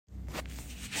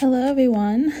Hello,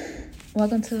 everyone.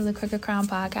 Welcome to the Crooked Crown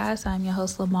Podcast. I'm your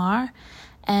host, Lamar,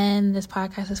 and this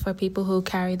podcast is for people who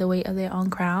carry the weight of their own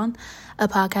crown, a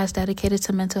podcast dedicated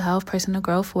to mental health, personal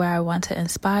growth, where I want to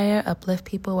inspire, uplift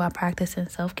people while practicing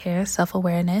self-care,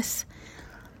 self-awareness.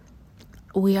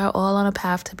 We are all on a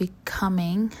path to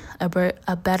becoming a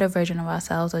better version of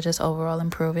ourselves, or just overall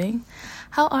improving.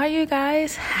 How are you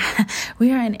guys?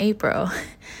 We are in April.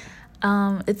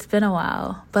 It's been a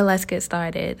while, but let's get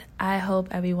started. I hope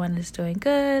everyone is doing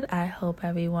good. I hope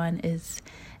everyone is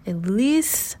at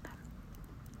least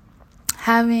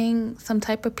having some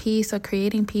type of peace or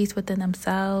creating peace within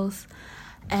themselves.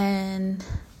 And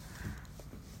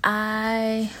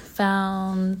I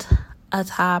found a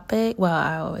topic. Well,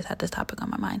 I always had this topic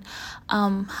on my mind.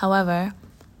 However,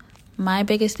 my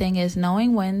biggest thing is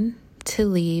knowing when to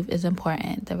leave is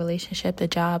important. The relationship, the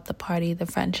job, the party, the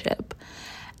friendship.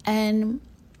 And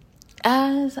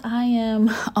as I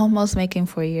am almost making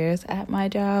 4 years at my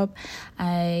job,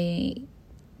 I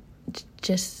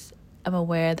just am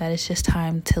aware that it's just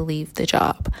time to leave the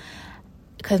job,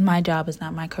 because my job is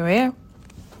not my career.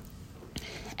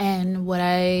 And what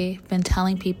I've been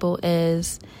telling people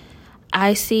is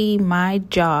I see my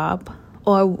job,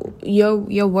 or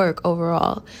your work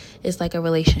overall, is like a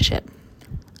relationship.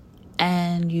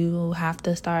 And you have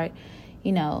to start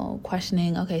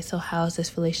questioning, okay, so how is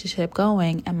this relationship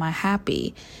going? Am I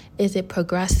happy? Is it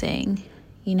progressing?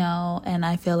 And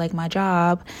I feel like my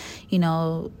job,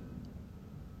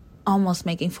 almost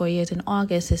making 4 years in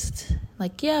August, is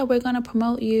like, yeah, we're going to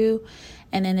promote you.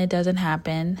 And then it doesn't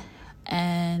happen.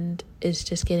 And it's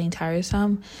just getting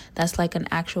tiresome. That's like an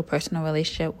actual personal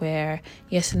relationship where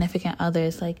your significant other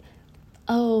is like,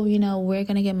 oh, we're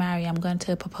going to get married. I'm going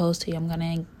to propose to you. I'm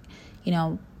going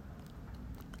to,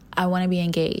 I want to be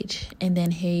engaged. And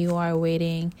then here you are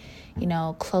waiting,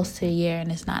 close to a year, and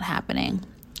it's not happening.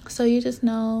 So you just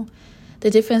know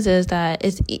the difference is that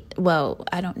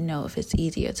I don't know if it's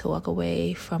easier to walk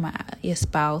away from your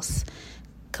spouse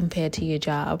compared to your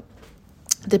job,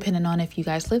 depending on if you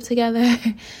guys live together.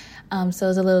 So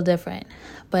it's a little different.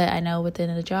 But I know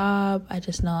within the job, I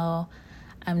just know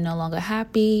I'm no longer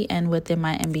happy. And within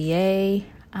my MBA,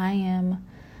 I am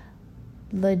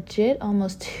legit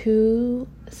almost 2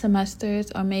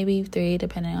 semesters, or maybe 3,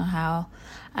 depending on how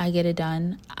I get it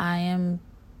done. I am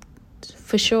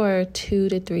for sure 2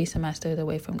 to 3 semesters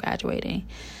away from graduating,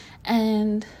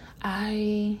 and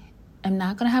I am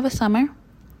not gonna have a summer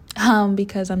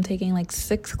because I'm taking like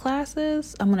 6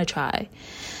 classes. I'm gonna try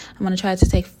to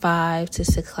take 5 to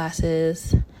 6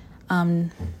 classes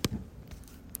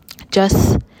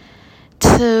just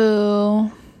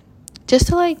to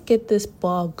like get this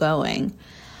ball going.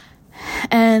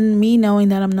 And me knowing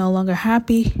that I'm no longer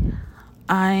happy,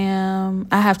 I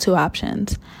have 2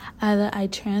 options. Either I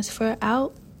transfer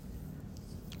out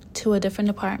to a different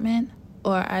department,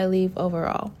 or I leave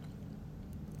overall.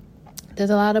 There's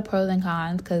a lot of pros and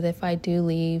cons, because if I do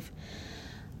leave,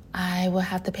 I will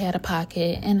have to pay out of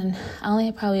pocket, and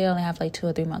I probably only have like 2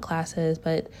 or 3 more classes.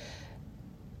 But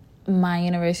my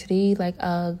university, like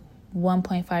a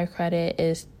 1.5 credit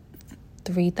is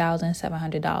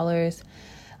 $3,700,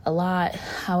 a lot.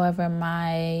 However,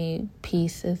 my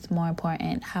peace is more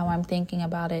important. How I'm thinking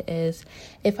about it is,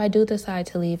 if I do decide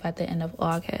to leave at the end of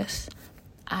August,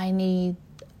 I need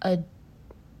a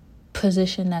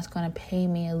position that's going to pay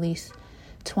me at least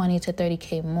 $20 to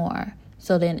 $30K more.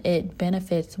 So then it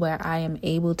benefits where I am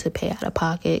able to pay out of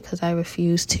pocket, because I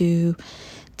refuse to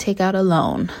take out a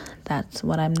loan. That's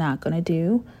what I'm not going to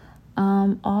do.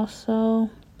 Also,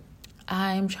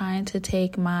 I'm trying to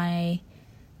take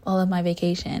all of my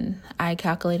vacation. I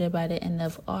calculated by the end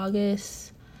of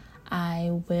August,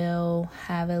 I will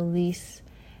have at least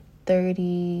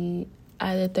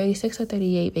either 36 or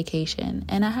 38 vacation.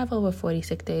 And I have over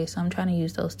 46 days, so I'm trying to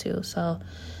use those too. So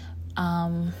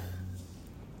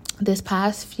this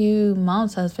past few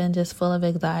months has been just full of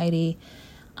anxiety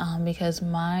because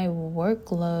my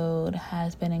workload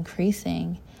has been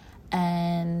increasing.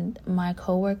 And my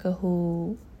coworker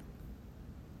who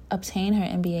obtained her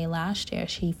MBA last year,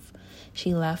 she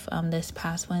left this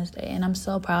past Wednesday, and I'm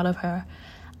so proud of her.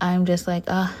 I'm just like,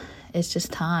 it's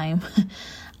just time.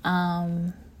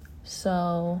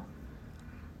 So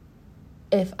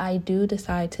if I do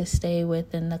decide to stay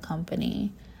within the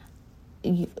company,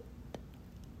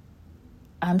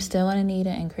 I'm still going to need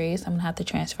an increase. I'm going to have to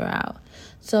transfer out.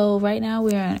 So right now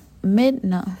we're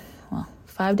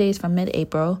 5 days from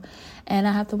mid-April, and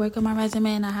I have to work on my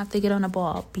resume, and I have to get on the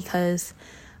ball, because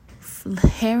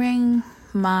hearing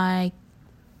my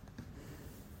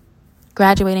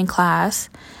graduating class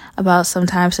about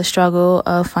sometimes the struggle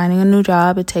of finding a new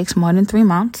job, it takes more than 3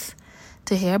 months.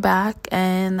 to hear back,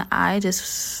 and I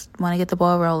just want to get the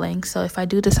ball rolling. So if I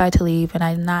do decide to leave and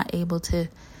I'm not able to,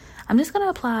 I'm just going to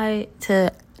apply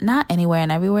to not anywhere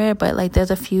and everywhere, but like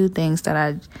there's a few things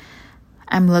that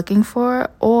I'm looking for,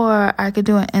 or I could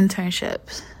do an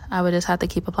internship. I would just have to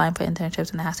keep applying for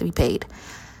internships, and it has to be paid.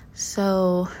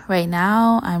 So right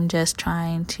now I'm just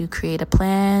trying to create a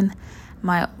plan.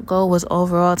 My goal was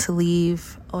overall to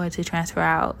leave or to transfer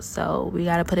out, so we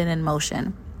got to put it in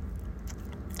motion.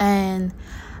 And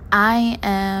I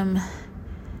am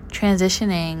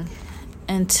transitioning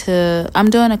I'm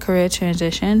doing a career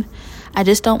transition. I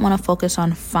just don't want to focus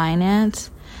on finance.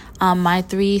 My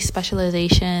 3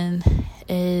 specialization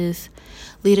is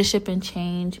leadership and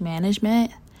change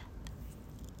management.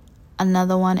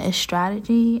 Another one is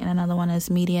strategy, and another one is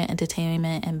media,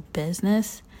 entertainment, and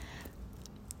business.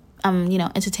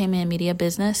 Entertainment and media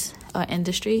business or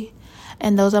industry.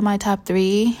 And those are my top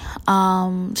 3.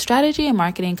 Strategy and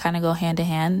marketing kind of go hand in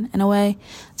hand in a way.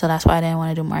 So that's why I didn't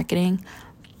want to do marketing.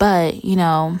 But,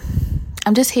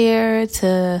 I'm just here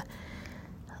to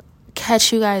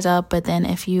catch you guys up. But then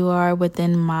if you are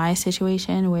within my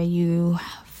situation where you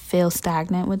feel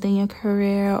stagnant within your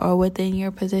career or within your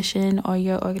position or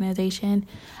your organization,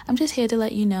 I'm just here to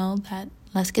let you know that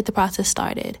let's get the process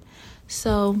started.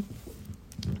 So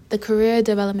the career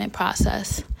development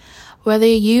process. Whether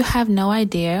you have no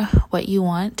idea what you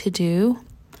want to do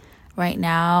right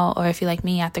now, or if you're like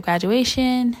me after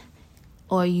graduation,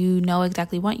 or you know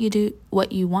exactly what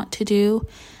you want to do,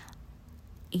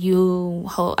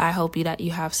 I hope that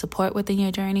you have support within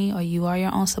your journey, or you are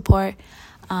your own support.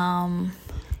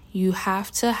 You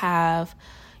have to have,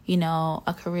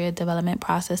 a career development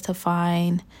process to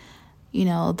find,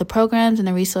 the programs and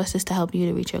the resources to help you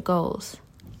to reach your goals,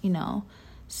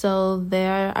 So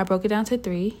there, I broke it down to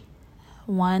 3.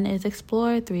 1 is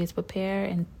explore, 3 is prepare,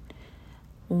 and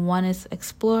 1 is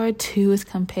explore, 2 is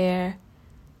compare.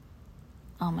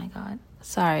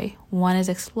 1 is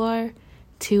explore,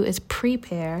 2 is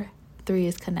prepare, 3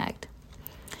 is connect.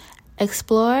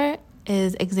 Explore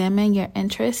is examine your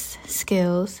interests,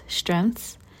 skills,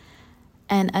 strengths,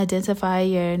 and identify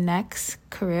your next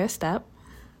career step.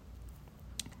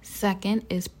 2nd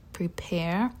is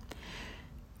prepare.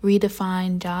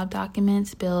 Redefine job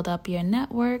documents, build up your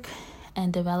network,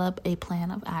 and develop a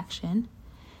plan of action.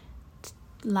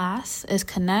 Last is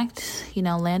connect,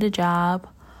 land a job,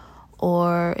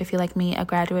 or if you're like me, a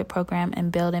graduate program,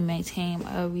 and build and maintain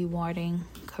a rewarding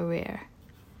career.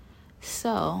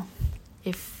 So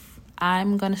if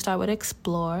I'm going to start with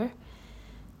explore,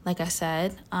 like I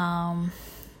said,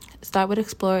 start with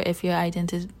explore if you're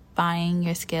identifying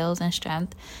your skills and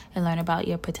strength and learn about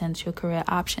your potential career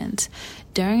options.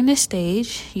 During this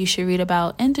stage, you should read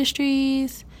about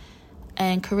industries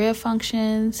and career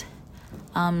functions.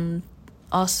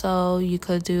 Also, you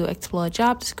could explore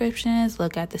job descriptions,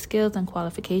 look at the skills and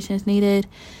qualifications needed.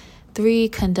 3,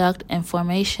 conduct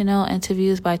informational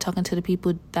interviews by talking to the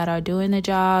people that are doing the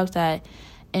jobs that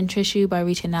interest you by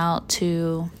reaching out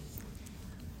to.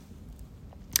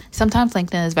 Sometimes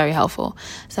LinkedIn is very helpful.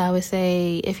 So I would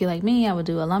say, if you're like me, I would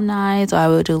do alumni, or I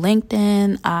would do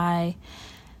LinkedIn,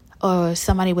 or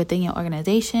somebody within your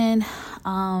organization.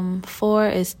 4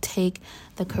 is take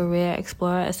the Career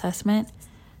Explorer assessment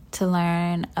to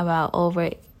learn about over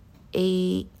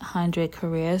 800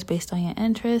 careers based on your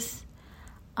interests.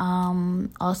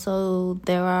 Also,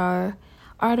 there are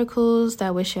articles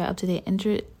that will share up-to-date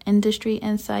industry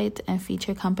insights and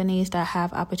feature companies that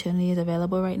have opportunities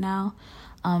available right now,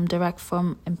 direct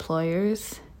from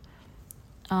employers.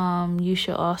 You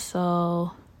should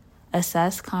also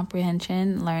assess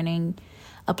comprehension, learning,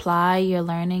 apply your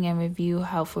learning, and review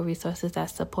helpful resources that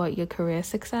support your career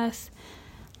success.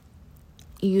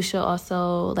 You should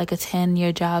also attend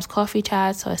your job's coffee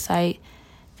chats or site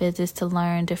visits to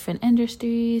learn different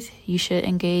industries. You should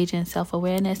engage in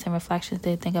self-awareness and reflections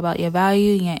to think about your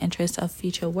value and your interests of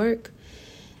future work.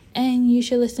 And you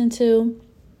should listen to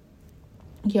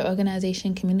your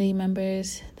organization community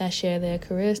members that share their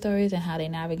career stories and how they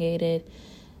navigated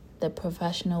the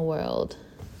professional world.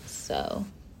 So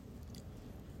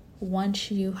once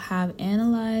you have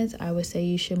analyzed, I would say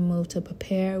you should move to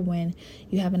prepare when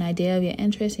you have an idea of your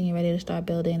interest and you're ready to start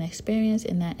building experience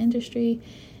in that industry.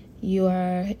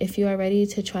 If you are ready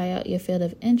to try out your field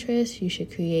of interest, you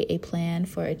should create a plan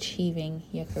for achieving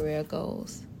your career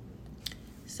goals.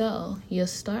 So you'll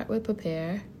start with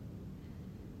prepare.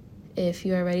 If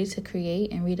you are ready to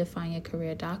create and redefine your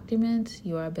career documents,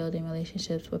 you are building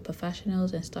relationships with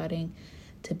professionals and starting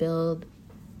to build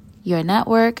your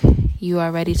network. You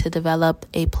are ready to develop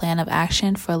a plan of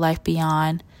action for life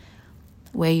beyond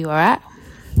where you are at.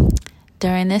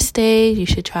 During this stage, you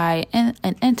should try an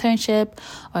internship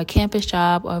or a campus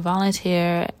job or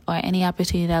volunteer or any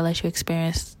opportunity that lets you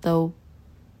experience the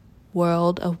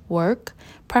world of work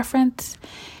preference.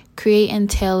 Create and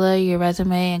tailor your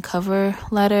resume and cover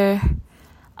letter.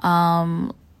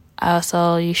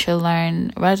 Also, you should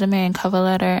learn resume and cover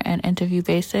letter and interview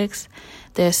basics.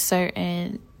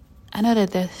 I know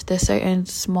that there's certain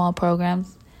small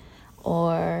programs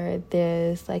or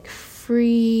there's like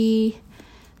free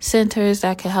centers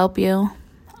that can help you.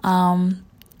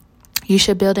 You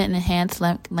should build an enhanced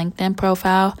LinkedIn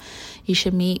profile. You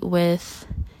should meet with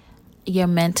your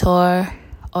mentor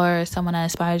or someone that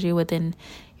inspires you within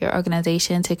your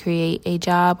organization to create a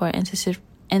job or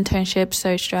internship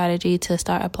search strategy to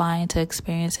start applying to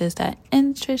experiences that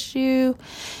interest you.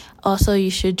 Also,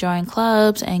 you should join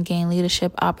clubs and gain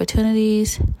leadership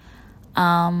opportunities.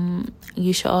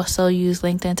 You should also use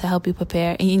LinkedIn to help you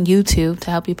prepare, and YouTube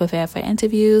to help you prepare for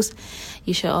interviews.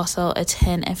 You should also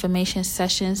attend information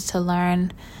sessions to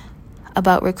learn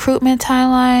about recruitment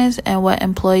timelines and what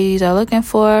employees are looking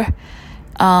for.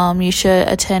 You should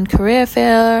attend career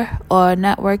fair or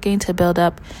networking to build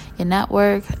up your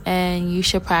network, and you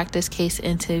should practice case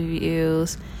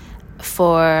interviews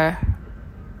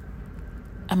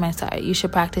you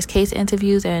should practice case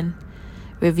interviews and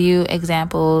review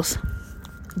examples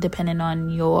depending on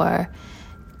your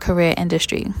career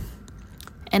industry.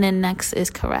 And then next is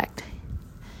correct.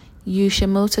 You should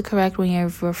move to correct when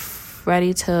you're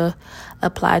ready to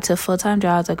apply to full-time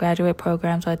jobs or graduate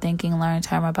programs or thinking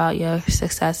long-term about your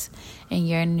success in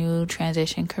your new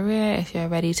transition career. If you're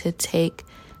ready to take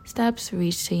steps,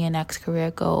 reach to your next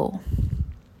career goal.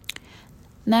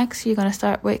 Next, you're going to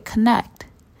start with connect.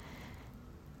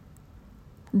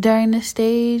 During this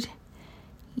stage,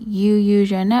 you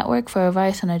use your network for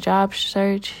advice on a job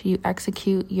search. You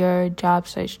execute your job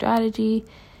search strategy.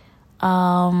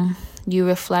 You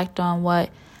reflect on what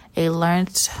a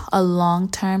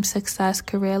long-term success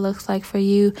career looks like for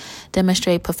you.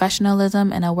 Demonstrate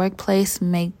professionalism in a workplace.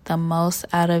 Make the most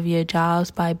out of your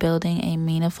jobs by building a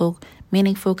meaningful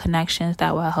connections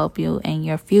that will help you in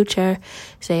your future.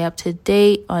 Stay up to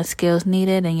date on skills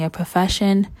needed in your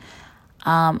profession.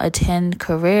 Attend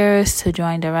careers to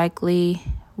join directly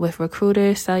with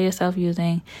recruiters. Sell yourself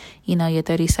using, your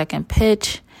 30-second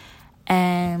pitch.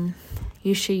 And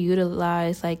you should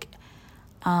utilize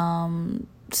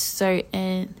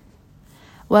certain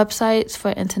websites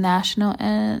for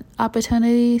international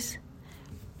opportunities.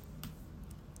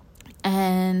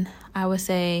 And I would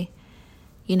say,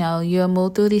 you'll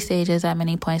move through these stages at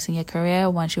many points in your career.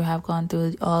 Once you have gone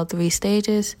through all 3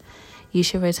 stages, you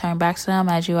should return back to them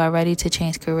as you are ready to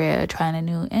change career, trying a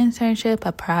new internship,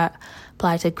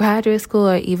 apply to graduate school,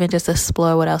 or even just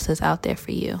explore what else is out there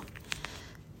for you.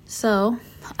 So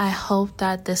I hope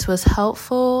that this was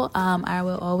helpful. I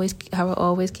will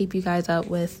always keep you guys up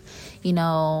with,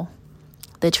 the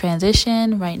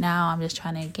transition. Right now, I'm just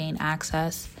trying to gain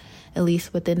access, at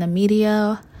least within the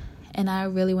media. And I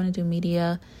really want to do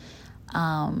media,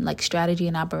 like strategy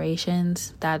and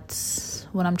operations. That's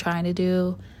what I'm trying to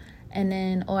do. And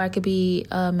then, or I could be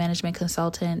a management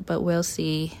consultant, but we'll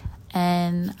see.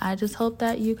 And I just hope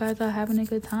that you guys are having a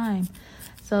good time.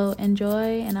 So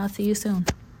enjoy, and I'll see you soon.